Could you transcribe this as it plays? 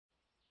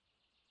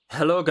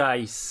Hello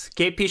guys,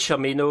 KP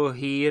Shamino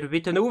here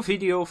with a new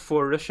video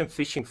for Russian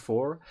Fishing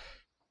 4.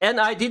 And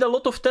I did a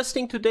lot of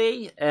testing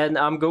today and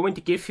I'm going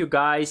to give you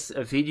guys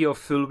a video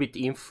full with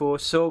info.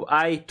 So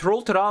I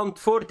trolled around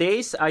 4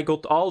 days, I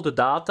got all the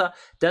data.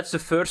 That's the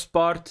first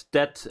part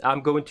that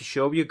I'm going to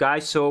show you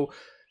guys. So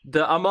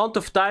the amount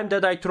of time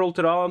that I trolled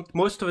around,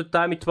 most of the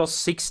time it was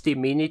 60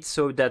 minutes,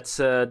 so that's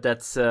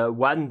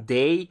 1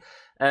 day.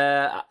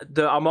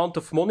 The amount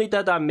of money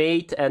that I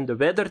made and the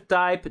weather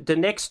type. The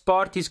next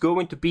part is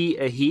going to be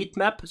a heat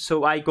map.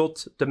 So I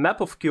got the map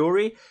of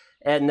Kuori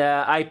and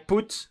I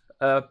put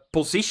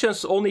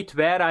positions on it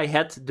where I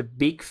had the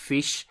big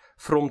fish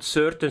from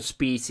certain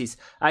species.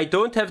 I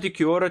don't have the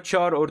Kuori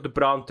char or the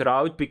brown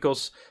trout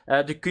because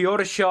the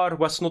Kuori char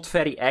was not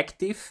very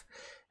active.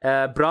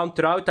 Brown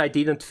trout, I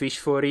didn't fish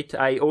for it.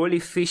 I only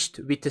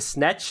fished with the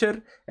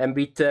snatcher and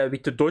with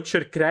the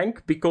dodger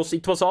crank because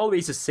it was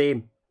always the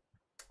same.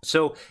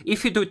 So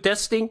if you do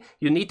testing,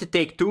 you need to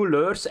take 2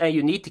 lures and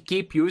you need to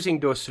keep using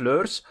those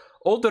lures.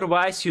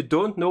 Otherwise, you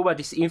don't know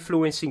what is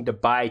influencing the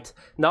bite.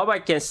 Now I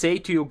can say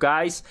to you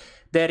guys,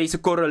 there is a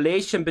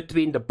correlation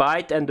between the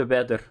bite and the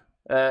weather.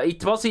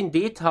 It was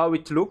indeed how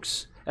it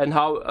looks and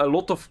how a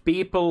lot of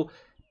people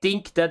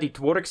think that it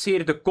works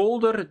here. The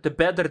colder, the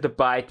better the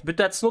bite. But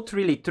that's not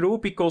really true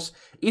because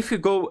if you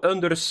go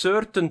under a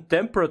certain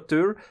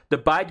temperature, the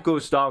bite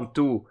goes down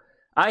too.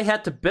 I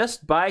had the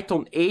best bite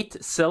on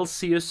 8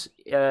 Celsius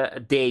a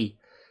day.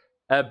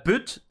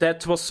 But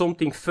that was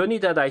something funny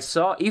that I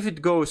saw. If it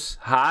goes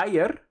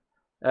higher,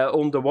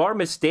 on the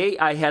warmest day,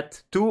 I had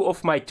 2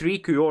 of my 3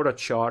 Kuori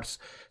chars.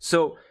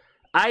 So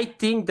I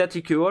think that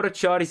the Kuori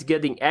char is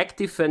getting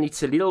active and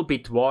it's a little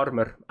bit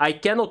warmer. I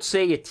cannot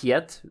say it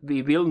yet.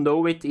 We will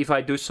know it if I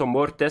do some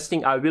more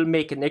testing. I will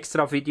make an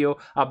extra video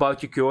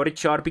about the Kuori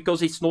char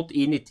because it's not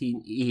in it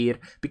here.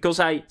 Because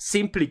I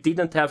simply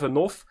didn't have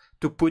enough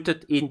to put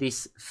it in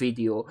this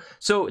video.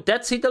 So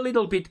that's it a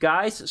little bit,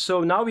 guys.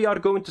 So now we are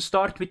going to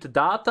start with the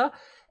data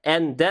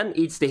and then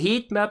it's the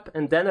heat map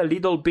and then a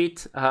little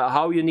bit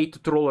how you need to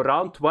troll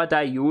around, what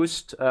I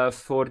used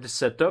for the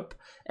setup.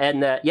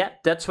 And yeah,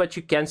 that's what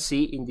you can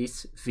see in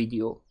this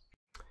video.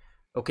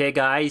 Okay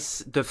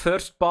guys, the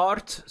first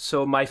part,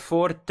 so my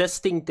 4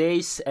 testing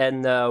days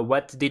and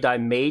what did I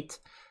made.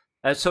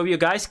 So you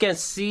guys can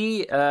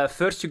see,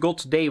 first you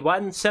got day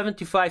 1,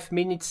 75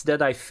 minutes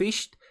that I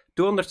fished.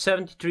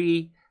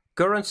 273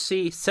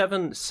 currency,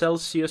 7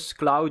 Celsius,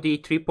 cloudy,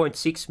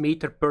 3.6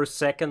 meter per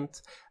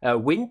second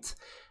wind.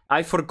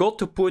 I forgot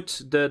to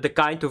put the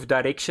kind of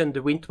direction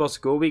the wind was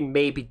going.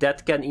 Maybe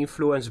that can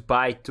influence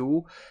bite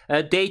too.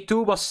 Day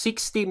 2 was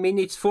 60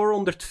 minutes,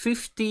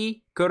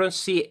 450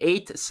 currency,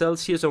 8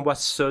 Celsius and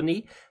was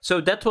sunny. So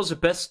that was the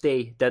best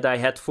day that I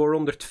had,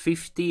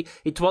 450.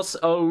 It was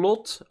a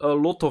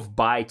lot of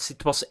bites.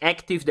 It was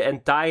active the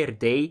entire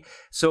day.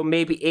 So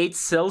maybe 8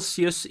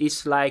 Celsius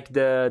is like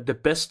the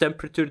best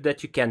temperature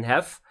that you can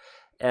have.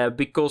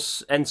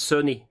 And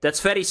sunny. That's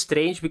very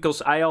strange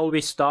because I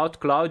always thought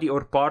cloudy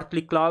or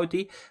partly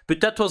cloudy, but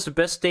that was the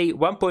best day,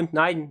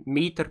 1.9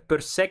 meter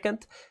per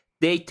second.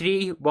 Day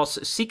 3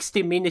 was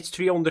 60 minutes,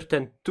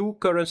 302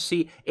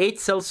 currency, 8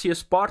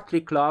 Celsius,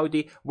 partly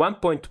cloudy,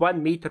 1.1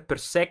 meter per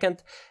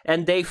second.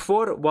 And day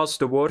 4 was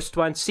the worst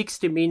one,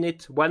 60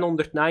 minutes,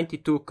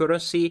 192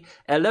 currency,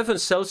 11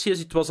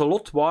 Celsius. It was a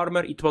lot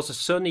warmer. It was a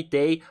sunny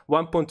day,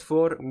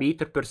 1.4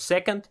 meter per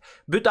second.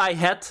 But I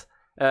had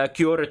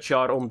Kuori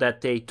char on that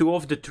day. 2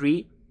 of the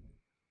 3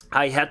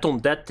 I had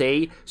on that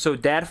day, so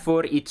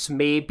therefore it's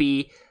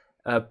maybe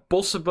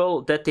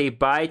possible that they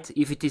bite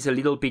if it is a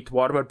little bit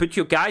warmer, but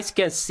you guys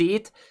can see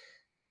it.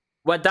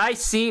 What I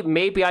see,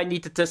 maybe I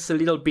need to test a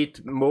little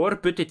bit more,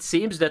 but it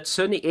seems that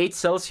sunny 8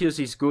 Celsius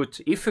is good.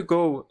 If you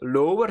go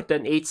lower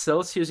than 8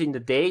 Celsius in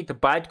the day, the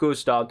bite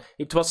goes down.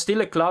 It was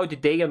still a cloudy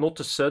day and not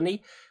a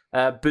sunny.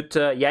 But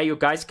yeah, you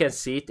guys can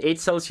see it. 8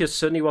 Celsius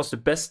sunny was the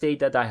best day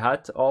that I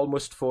had,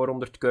 almost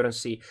 400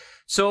 currency.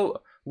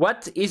 So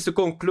what is the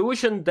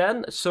conclusion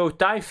then? So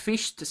time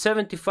fished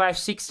 75,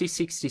 60,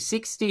 60,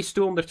 60 is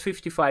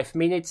 255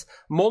 minutes.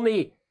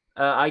 Money,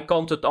 I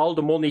counted all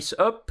the monies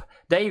up.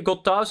 Then you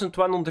got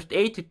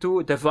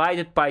 1182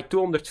 divided by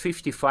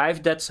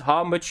 255. That's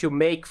how much you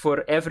make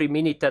for every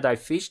minute that I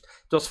fished.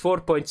 It was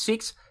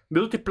 4.6.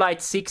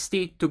 Multiplied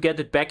 60 to get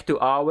it back to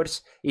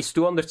hours is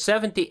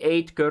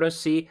 278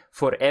 currency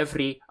for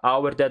every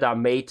hour that I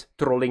made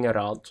trolling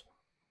around.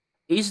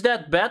 Is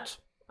that bad?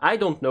 I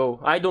don't know.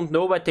 I don't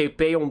know what they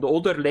pay on the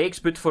other lakes,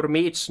 but for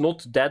me it's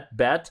not that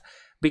bad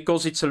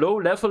because it's a low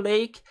level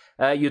lake.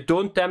 You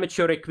don't damage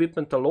your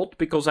equipment a lot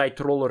because I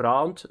troll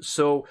around.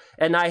 So,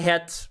 and I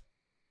had,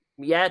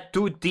 yeah,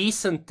 2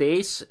 decent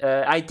days.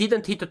 I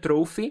didn't hit a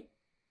trophy.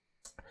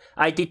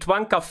 I did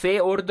 1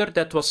 cafe order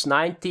that was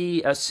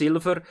 90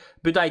 silver,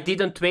 but I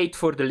didn't wait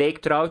for the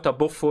lake trout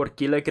above 4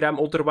 kilograms,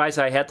 otherwise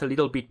I had a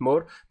little bit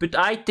more. But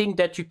I think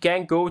that you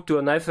can go to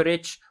an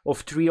average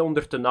of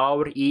 300 an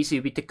hour easy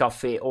with the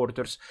cafe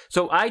orders.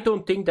 So I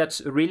don't think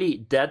that's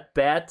really that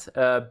bad,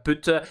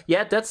 but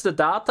yeah, that's the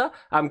data.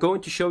 I'm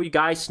going to show you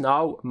guys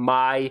now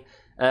my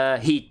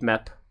heat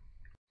map.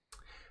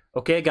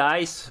 Okay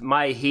guys,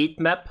 my heat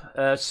map.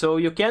 So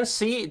you can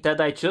see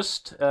that I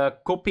just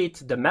copied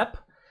the map.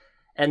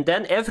 And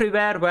then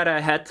everywhere where I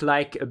had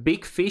like a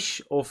big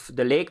fish of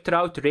the lake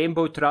trout,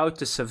 rainbow trout,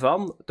 the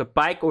savan, the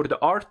pike or the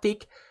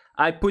arctic,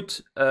 I put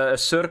a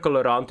circle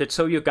around it.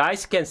 So you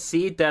guys can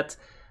see that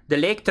the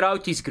lake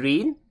trout is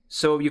green.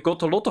 So you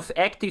got a lot of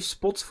active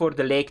spots for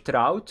the lake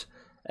trout.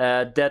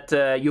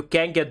 That you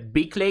can get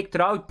big lake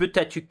trout, but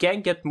that you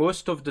can get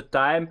most of the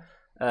time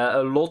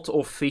a lot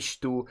of fish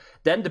too.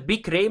 Then the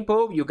big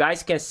rainbow, you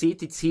guys can see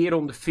it, it's here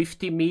on the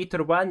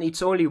 50-meter one.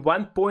 It's only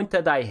one point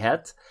that I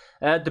had.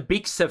 The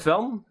big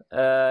savan,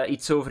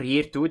 it's over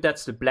here too,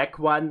 that's the black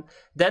one.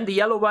 Then the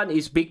yellow one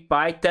is big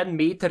pike, 10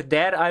 meter.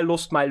 There I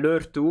lost my lure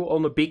too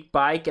on a big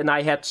pike, and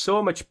I had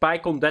so much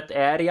pike on that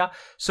area.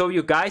 So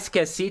you guys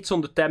can see it's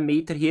on the 10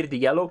 meter here, the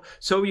yellow.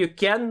 So you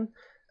can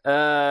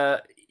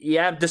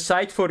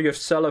decide for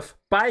yourself.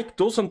 Pike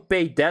doesn't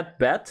pay that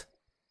bad.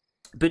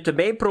 But the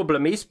main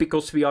problem is,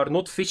 because we are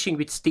not fishing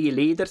with steel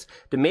leaders,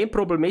 the main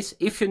problem is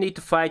if you need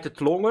to fight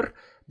it longer,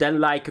 then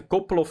like a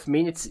couple of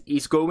minutes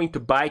is going to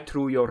bite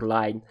through your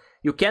line.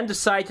 You can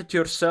decide it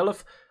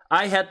yourself.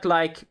 I had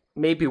like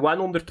maybe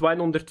 100,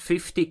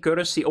 150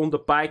 currency on the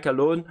pike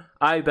alone.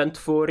 I went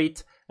for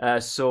it,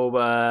 so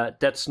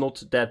that's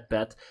not that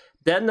bad.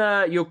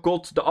 Then you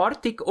got the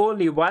Arctic,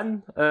 only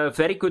one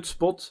very good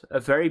spot, a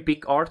very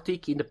big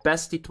Arctic. In the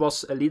past it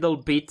was a little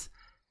bit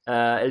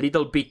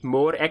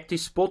more active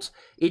spots.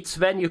 It's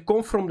when you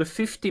come from the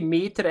 50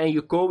 meter and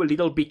you go a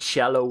little bit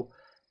shallow.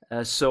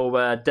 So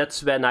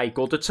that's when I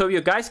got it. So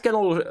you guys can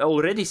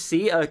already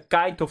see a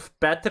kind of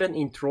pattern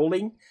in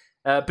trolling.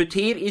 But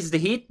here is the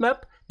heat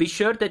map. Be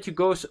sure that you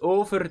go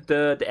over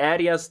the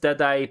areas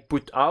that I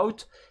put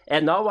out.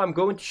 And now I'm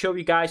going to show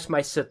you guys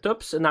my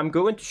setups. And I'm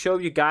going to show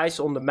you guys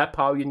on the map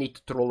how you need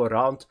to troll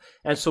around.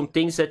 And some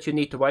things that you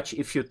need to watch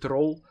if you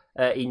troll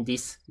in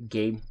this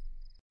game.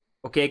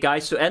 Okay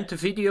guys, to end the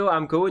video,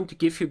 I'm going to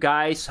give you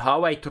guys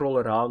how I troll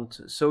around.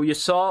 So you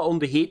saw on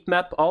the heat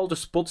map all the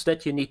spots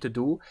that you need to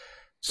do.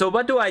 So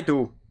what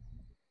do?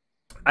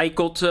 I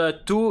got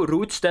two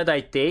routes that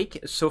I take.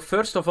 So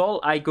first of all,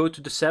 I go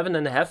to the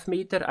 7.5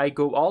 meter. I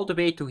go all the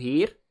way to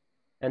here.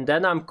 And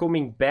then I'm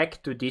coming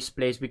back to this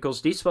place,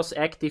 because this was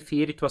active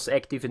here, it was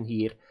active in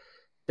here.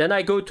 Then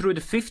I go through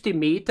the 50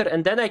 meter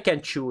and then I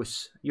can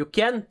choose. You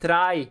can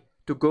try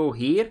to go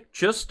here,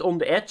 just on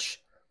the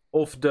edge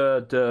of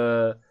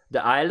the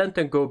island,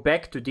 and go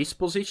back to this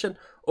position,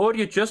 or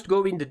you just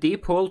go in the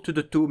deep hole to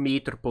the 2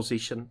 meter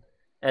position,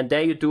 and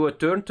then you do a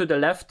turn to the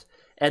left,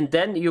 and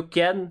then you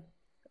can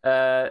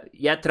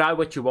try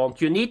what you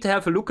want. You need to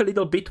have a look a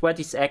little bit what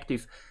is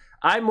active.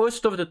 I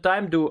most of the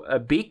time do a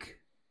big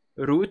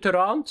route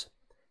around,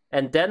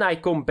 and then I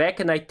come back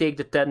and I take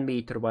the 10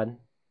 meter one.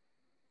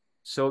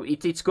 So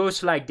it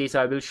goes like this.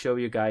 I will show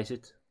you guys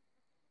it.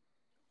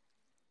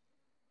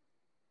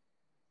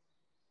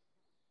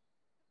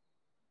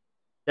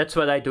 That's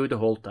what I do the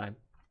whole time.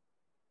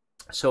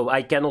 So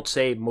I cannot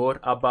say more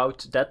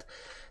about that.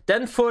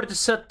 Then for the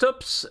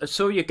setups,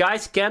 so you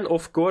guys can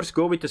of course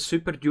go with the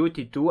Super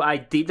Duty too. I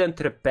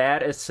didn't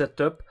repair a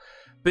setup,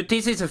 but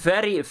this is a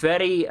very,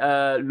 very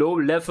low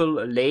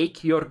level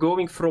lake. You're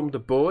going from the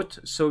boat,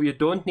 so you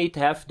don't need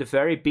to have the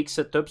very big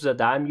setups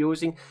that I'm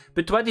using.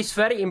 But what is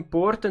very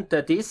important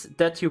that is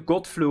that you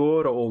got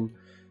fluoro on.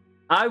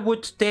 I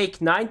would take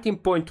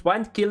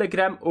 19.1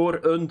 kilogram or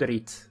under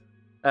it.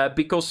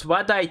 Because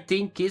what I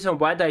think is, and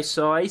what I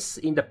saw is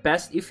in the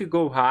past, if you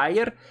go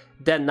higher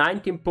than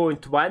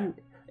 19.1,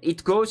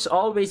 it goes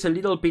always a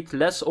little bit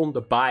less on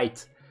the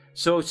bite.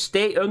 So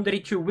stay under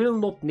it, you will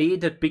not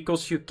need it,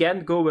 because you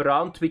can go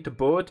around with the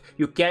boat,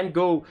 you can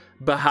go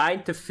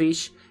behind the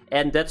fish,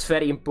 and that's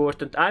very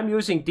important. I'm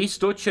using this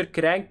Dodger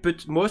crank,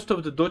 but most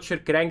of the Dodger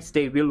cranks,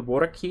 they will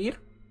work here.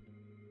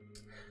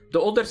 The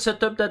other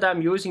setup that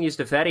I'm using is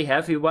the very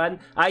heavy one.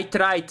 I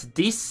tried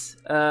this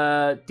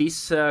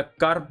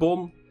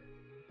carbon,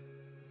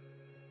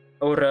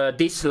 or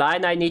this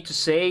line I need to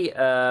say,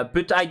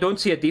 but I don't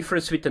see a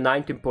difference with the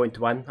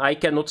 19.1. I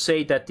cannot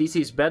say that this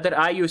is better.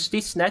 I use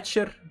this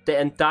snatcher the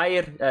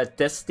entire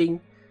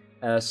testing.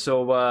 It's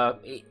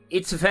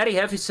a very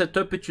heavy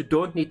setup, but you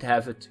don't need to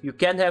have it. You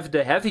can have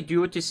the heavy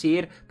duties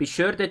here. Be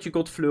sure that you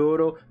got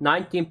fluoro,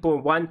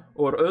 19.1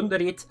 or under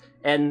it,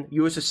 and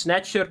use a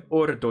snatcher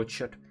or a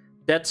Dodger.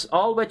 That's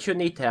all what you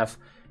need to have.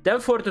 Then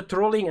for the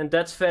trolling, and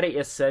that's very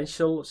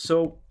essential.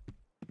 So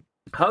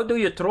how do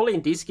you troll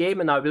in this game?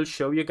 And I will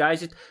show you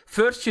guys it.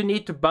 First you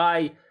need to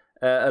buy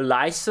a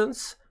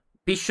license.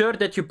 Be sure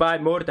that you buy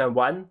more than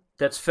one.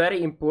 That's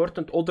very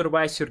important,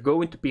 otherwise you're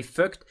going to be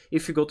fucked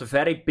if you got a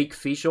very big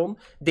fish on.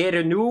 They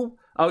renew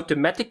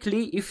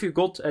automatically if you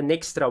got an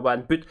extra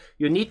one. But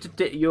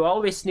you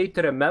always need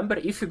to remember,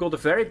 if you got a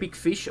very big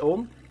fish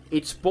on,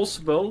 it's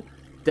possible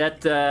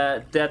that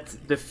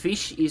the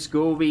fish is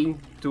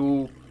going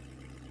to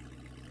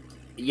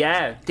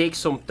take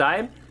some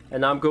time.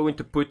 And I'm going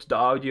to put the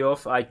audio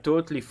off. I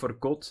totally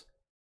forgot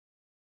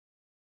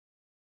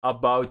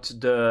about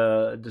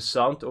the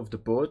sound of the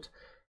boat.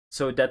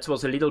 So that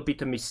was a little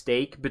bit a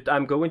mistake, but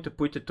I'm going to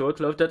put the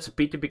total of. That's a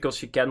pity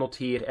because you cannot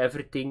hear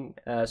everything.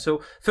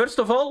 So first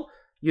of all,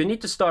 you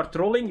need to start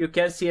rolling. You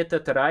can see it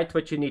at the right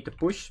what you need to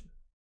push.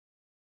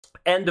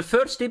 And the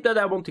first tip that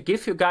I want to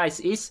give you guys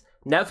is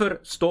never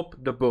stop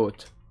the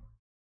boat.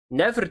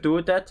 Never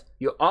do that.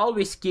 You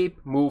always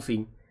keep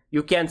moving.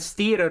 You can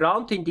steer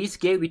around in this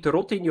game with the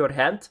rod in your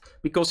hand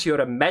because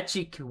you're a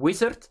magic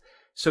wizard.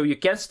 So you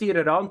can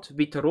steer around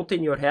with the rod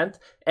in your hand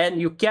and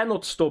you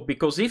cannot stop,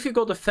 because if you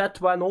got a fat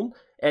one on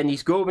and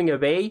he's going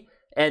away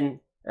and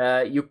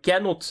you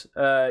cannot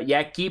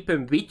keep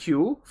him with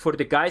you, for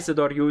the guys that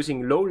are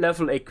using low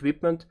level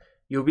equipment,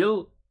 you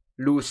will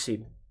lose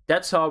him.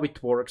 That's how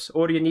it works.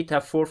 Or you need to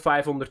have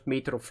 400-500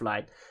 meters of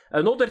line.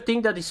 Another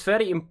thing that is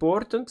very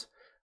important,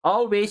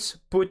 always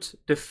put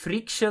the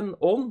friction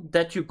on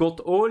that you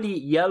got only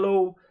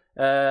yellow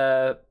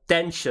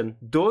tension.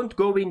 Don't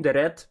go in the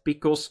red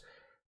because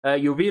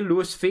you will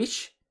lose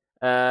fish.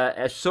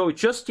 So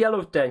just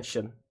yellow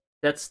tension.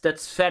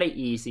 That's very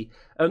easy.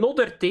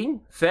 Another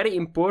thing, very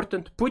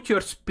important, put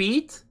your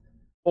speed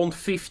on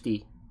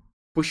 50.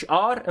 Push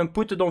R and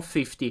put it on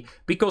 50.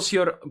 Because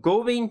you're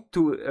going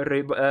to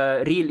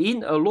reel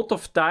in a lot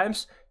of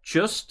times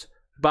just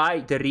by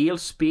the real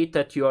speed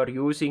that you are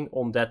using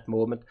on that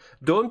moment.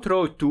 Don't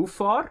throw too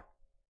far.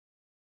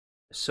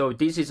 So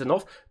this is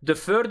enough. The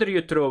further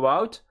you throw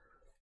out,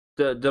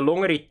 the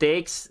longer it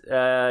takes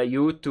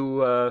you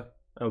to...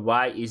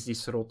 why is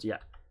this rod? Yeah.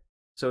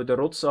 So the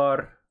rods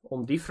are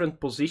on different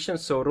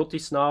positions. So rod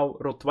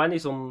 1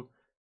 is on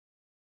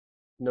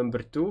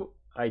number 2.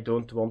 I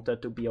don't want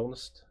that, to be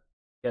honest.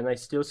 Can I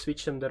still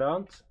switch them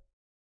around?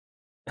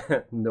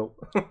 No.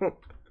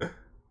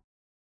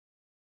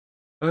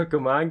 Oh,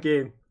 come on,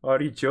 game.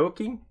 Are you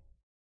joking?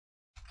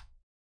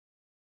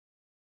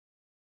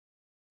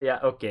 Yeah,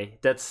 okay.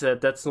 That's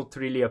not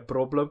really a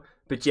problem.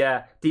 But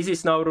yeah, this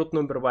is now rod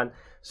number 1.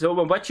 So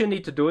what you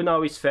need to do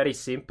now is very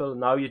simple.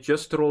 Now you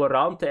just roll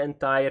around the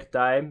entire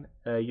time.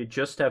 You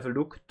just have a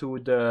look to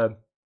the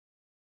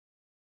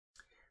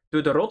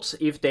rods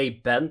if they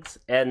bend.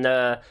 And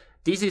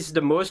this is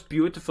the most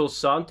beautiful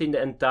sound in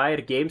the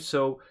entire game.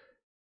 So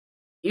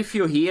if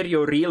you hear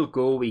your reel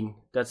going,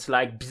 that's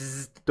like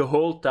bzzz the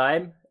whole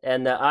time.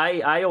 And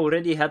I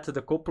already had it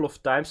a couple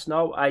of times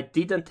now. I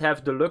didn't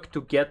have the luck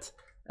to get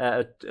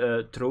a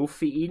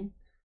trophy in.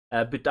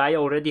 But I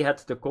already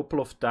had it a couple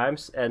of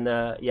times. And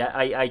yeah,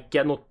 I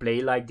cannot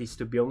play like this,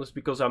 to be honest,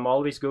 because I'm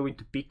always going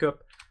to pick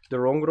up the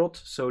wrong rod.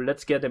 So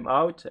let's get him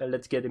out and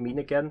let's get him in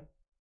again.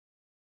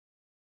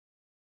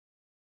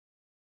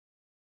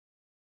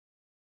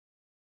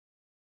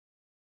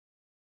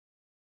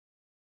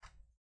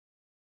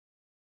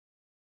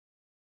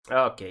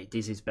 Okay,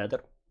 this is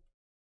better.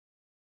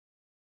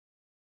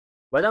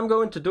 What I'm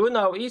going to do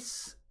now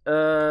is,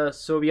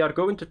 so we are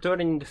going to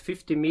turn in the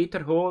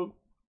 50-meter hole.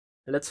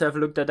 Let's have a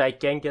look that I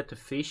can get the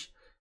fish.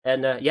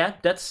 And yeah,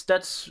 that's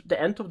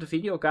the end of the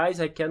video, guys.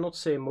 I cannot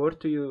say more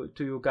to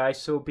you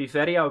guys. So be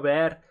very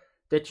aware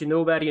that you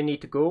know where you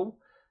need to go.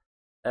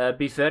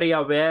 Be very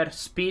aware,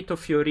 speed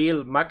of your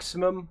reel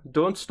maximum.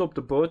 Don't stop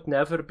the boat,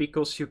 never,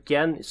 because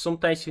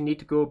sometimes you need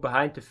to go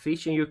behind the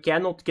fish and you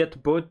cannot get the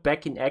boat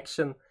back in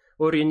action.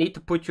 Or you need to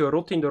put your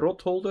rod in the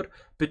rod holder.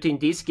 But in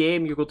this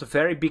game, you got a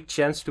very big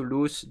chance to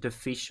lose the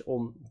fish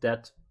on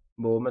that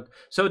moment.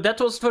 So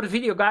that was for the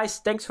video, guys.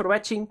 Thanks for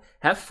watching.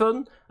 Have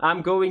fun.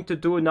 I'm going to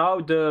do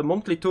now the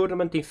monthly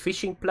tournament in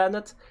Fishing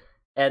Planet.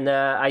 And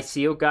I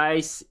see you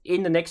guys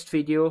in the next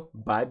video.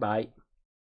 Bye bye.